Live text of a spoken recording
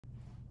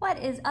What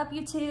is up,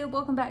 YouTube?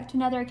 Welcome back to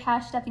another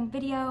cash stuffing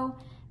video,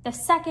 the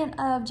 2nd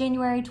of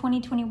January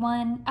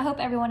 2021. I hope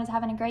everyone is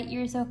having a great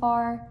year so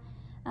far.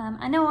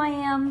 I know I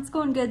am. It's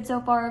going good so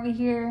far over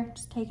here.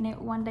 Just taking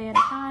it one day at a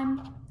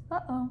time.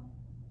 Uh-oh,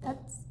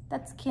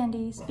 that's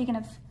Candy. Speaking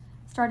of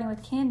starting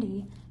with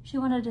Candy, she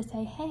wanted to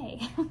say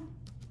hey.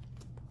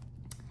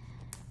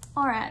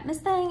 All right, Miss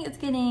Thing is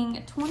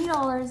getting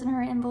 $20 in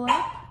her envelope.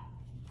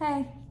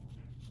 Hey,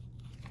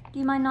 do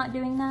you mind not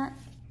doing that?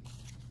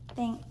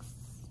 Thanks.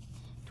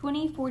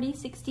 20, 40,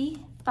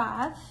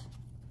 65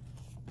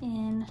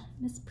 in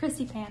Miss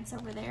Prissy Pants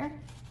over there.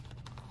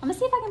 I'm gonna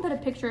see if I can put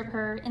a picture of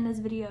her in this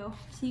video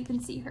so you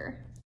can see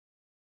her.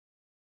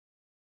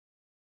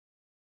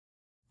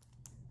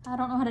 I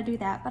don't know how to do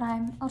that, but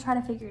I'll try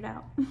to figure it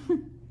out.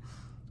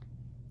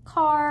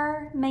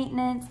 Car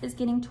maintenance is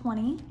getting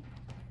 20.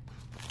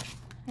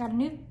 I got a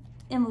new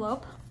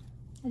envelope,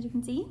 as you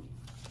can see.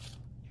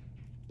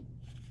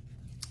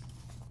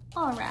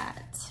 All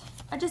right,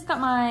 I just got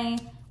my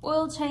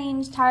oil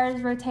change,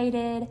 tires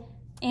rotated,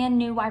 and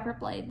new wiper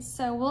blades.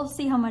 So we'll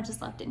see how much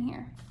is left in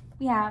here.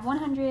 We have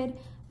 100,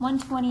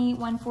 120,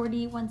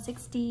 140,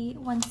 160,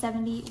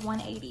 170,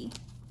 180.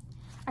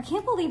 I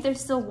can't believe there's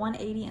still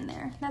 180 in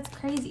there. That's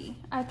crazy.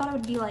 I thought it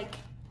would be like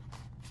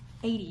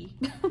 80.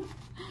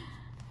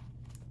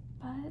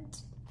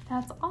 But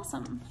that's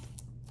awesome.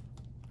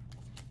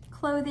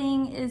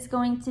 Clothing is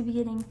going to be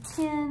getting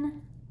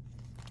 10.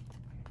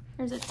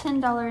 There's a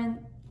 $10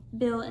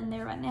 bill in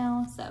there right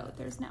now, so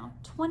there's now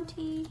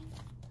 20.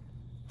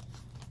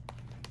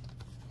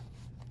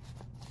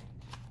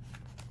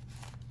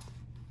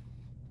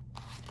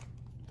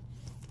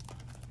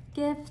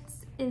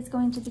 Gifts is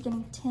going to be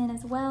getting 10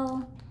 as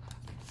well.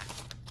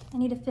 I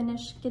need to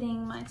finish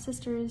getting my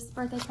sister's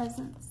birthday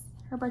presents.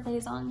 Her birthday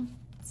is on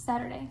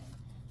Saturday.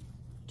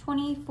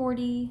 20,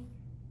 40,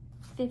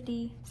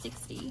 50,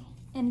 60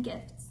 in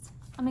gifts.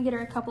 I'm gonna get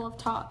her a couple of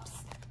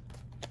tops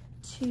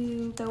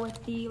to go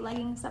with the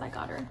leggings that I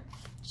got her.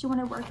 She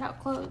wanted workout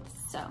clothes,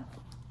 so.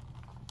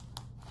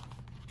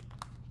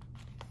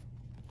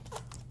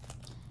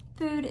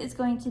 Food is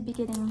going to be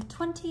getting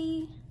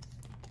 20.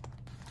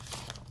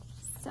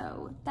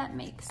 So that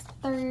makes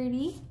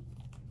 30.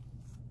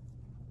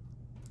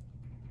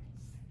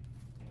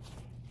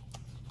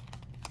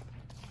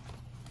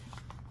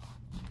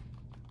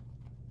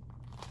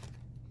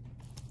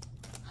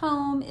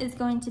 Home is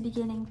going to be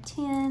getting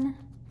 10.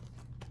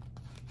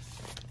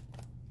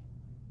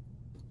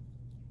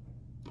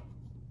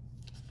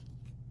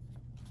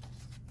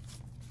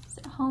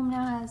 So home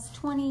now has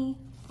 20,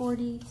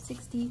 40,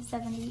 60,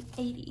 70,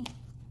 80.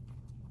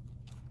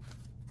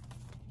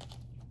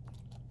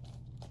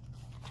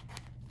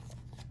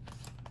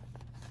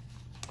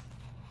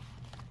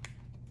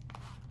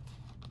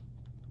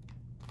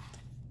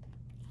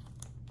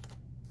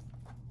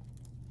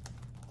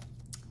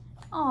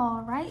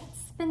 All right,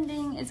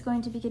 spending is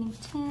going to be getting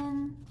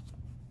 10.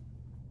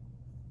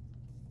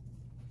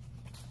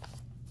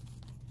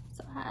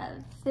 So I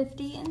have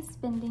 50 in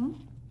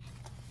spending.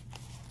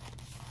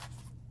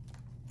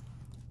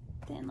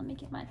 Then let me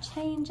get my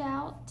change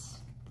out.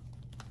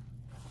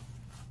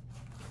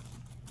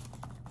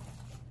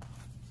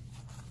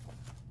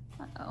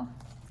 Uh-oh,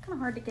 it's kind of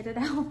hard to get it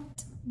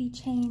out. The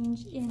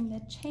change in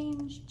the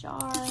change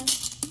jar.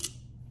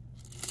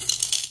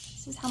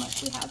 This is how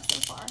much we have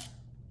so far.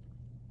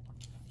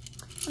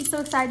 I'm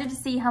so excited to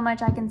see how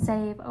much I can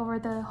save over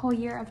the whole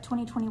year of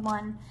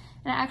 2021.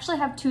 And I actually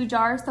have 2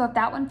 jars, so if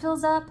that one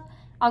fills up,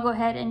 I'll go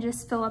ahead and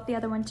just fill up the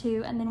other one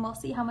too, and then we'll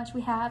see how much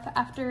we have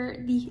after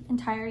the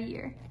entire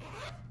year.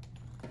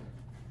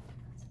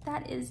 So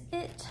that is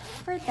it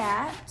for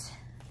that.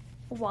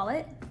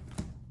 Wallet.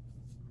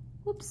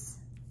 Whoops.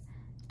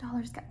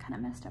 Dollars got kind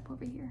of messed up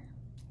over here.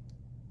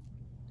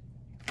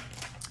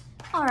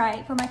 All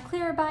right, for my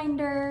clear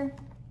binder,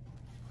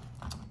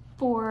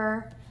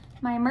 for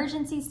my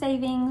emergency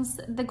savings,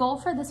 the goal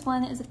for this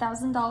one is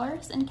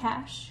 $1,000 in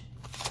cash.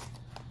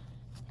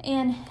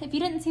 And if you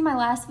didn't see my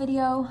last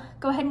video,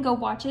 go ahead and go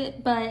watch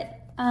it. But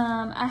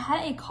I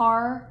had a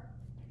car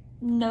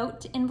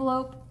note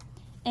envelope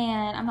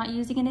and I'm not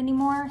using it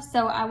anymore.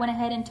 So I went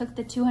ahead and took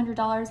the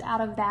 $200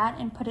 out of that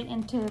and put it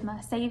into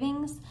my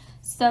savings.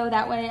 So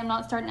that way I'm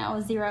not starting out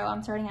with 0,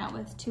 I'm starting out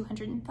with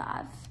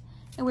 205.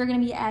 And we're gonna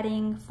be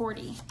adding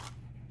 40.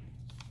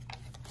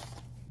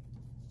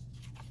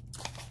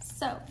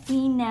 So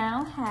we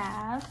now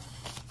have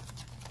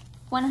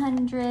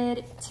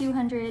 100,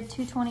 200,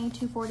 220,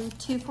 240,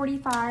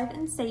 245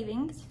 in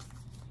savings.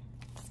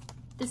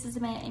 This is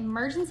my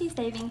emergency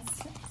savings.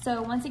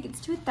 So once it gets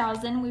to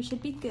 1,000, we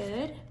should be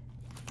good.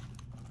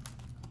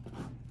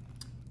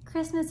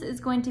 Christmas is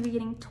going to be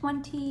getting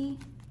 20.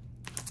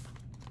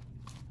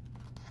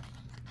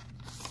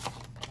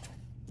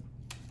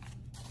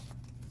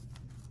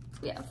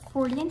 We have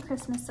 40 in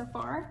Christmas so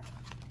far.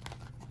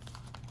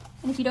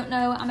 And if you don't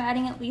know, I'm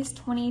adding at least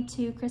 20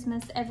 to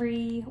Christmas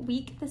every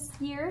week this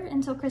year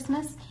until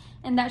Christmas,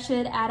 and that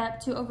should add up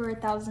to over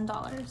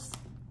 $1,000.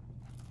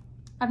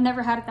 I've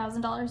never had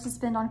 $1,000 to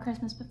spend on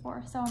Christmas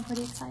before, so I'm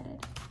pretty excited.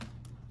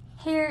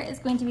 Hair is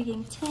going to be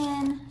getting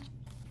 10.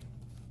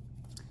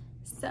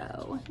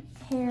 So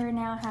hair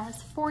now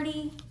has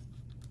 40.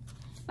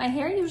 My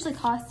hair usually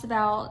costs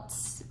about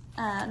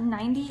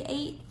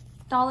 $98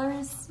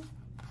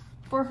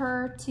 for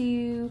her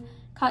to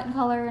cut and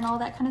color and all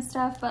that kind of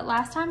stuff. But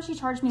last time she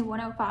charged me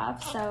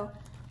 $105, so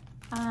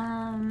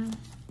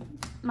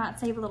might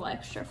save a little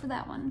extra for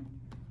that one.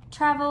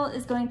 Travel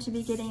is going to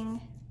be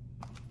getting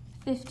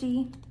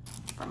 50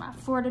 for my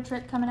Florida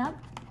trip coming up.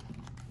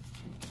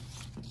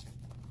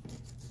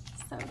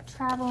 So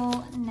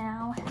travel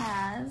now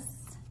has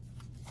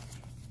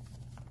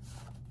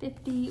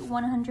 50,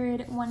 100,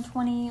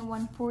 120,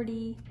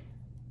 140,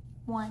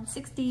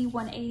 160,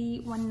 180,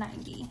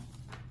 190.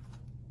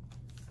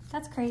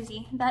 That's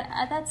crazy.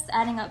 That's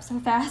adding up so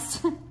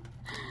fast.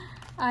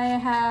 I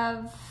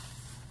have,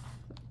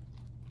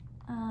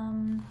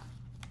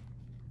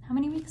 how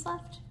many weeks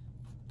left?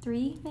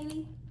 3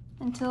 maybe,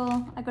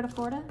 until I go to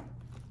Florida.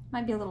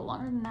 Might be a little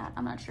longer than that,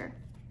 I'm not sure.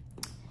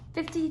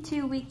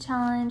 52-week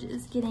challenge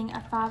is getting a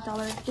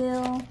 $5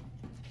 bill.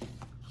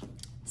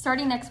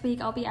 Starting next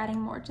week, I'll be adding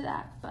more to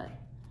that, but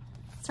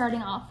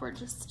starting off, we're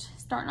just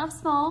starting off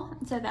small.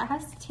 So that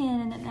has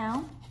 10 in it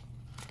now.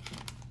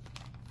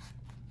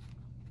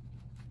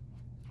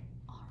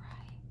 All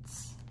right.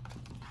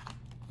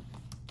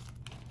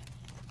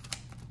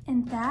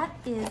 And that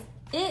is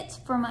it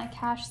for my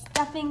cash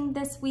stuffing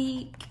this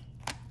week.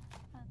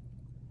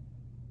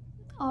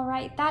 All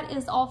right, that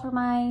is all for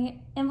my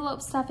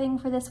envelope stuffing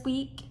for this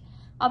week.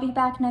 I'll be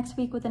back next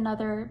week with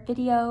another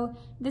video.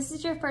 If this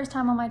is your first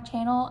time on my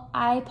channel,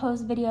 I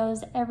post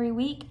videos every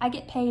week. I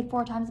get paid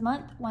 4 times a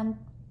month,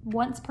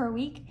 once per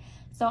week.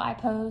 So I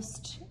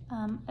post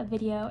a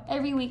video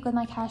every week with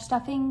my cash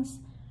stuffings.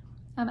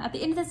 At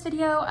the end of this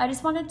video, I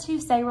just wanted to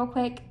say real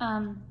quick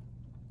that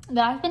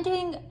I've been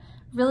doing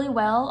really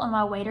well on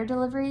my waiter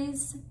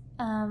deliveries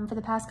for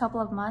the past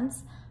couple of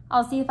months.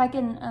 I'll see if I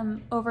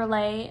can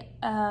overlay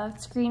a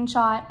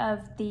screenshot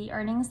of the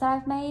earnings that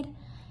I've made.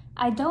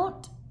 I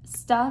don't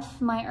stuff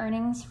my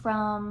earnings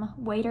from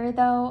waiter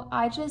though.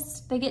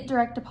 They get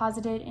direct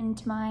deposited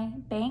into my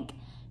bank,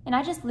 and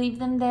I just leave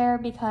them there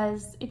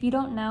because if you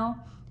don't know,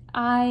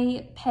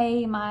 I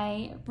pay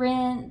my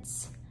rent,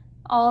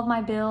 all of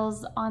my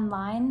bills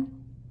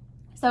online.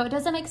 So it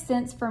doesn't make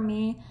sense for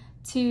me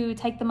to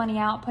take the money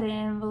out, put it in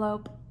an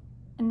envelope,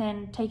 and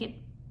then take it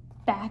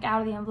back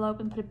out of the envelope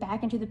and put it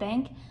back into the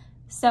bank.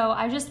 So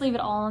I just leave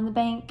it all in the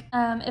bank.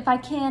 If I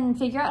can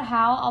figure out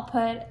how, I'll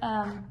put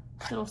a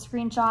little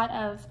screenshot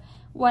of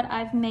what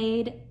I've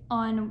made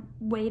on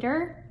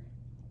waiter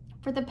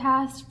for the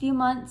past few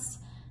months,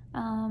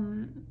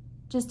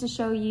 just to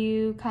show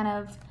you kind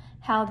of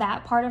how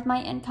that part of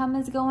my income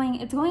is going.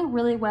 It's going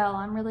really well.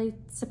 I'm really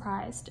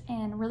surprised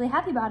and really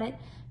happy about it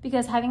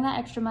because having that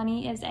extra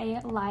money is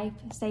a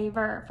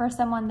lifesaver for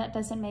someone that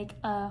doesn't make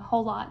a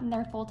whole lot in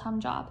their full-time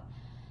job.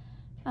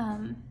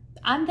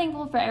 I'm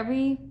thankful for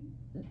every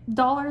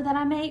dollar that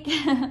I make,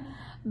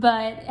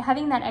 but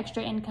having that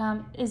extra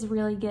income is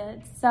really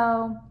good.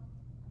 So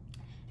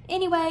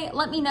anyway,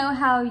 let me know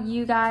how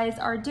you guys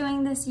are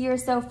doing this year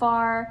so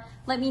far.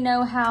 Let me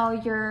know how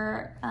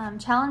your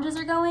challenges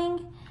are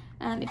going.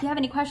 If you have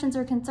any questions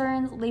or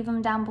concerns, leave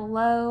them down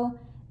below.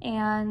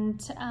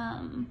 And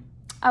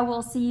I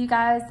will see you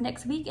guys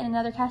next week in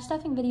another cash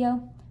stuffing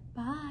video.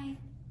 Bye.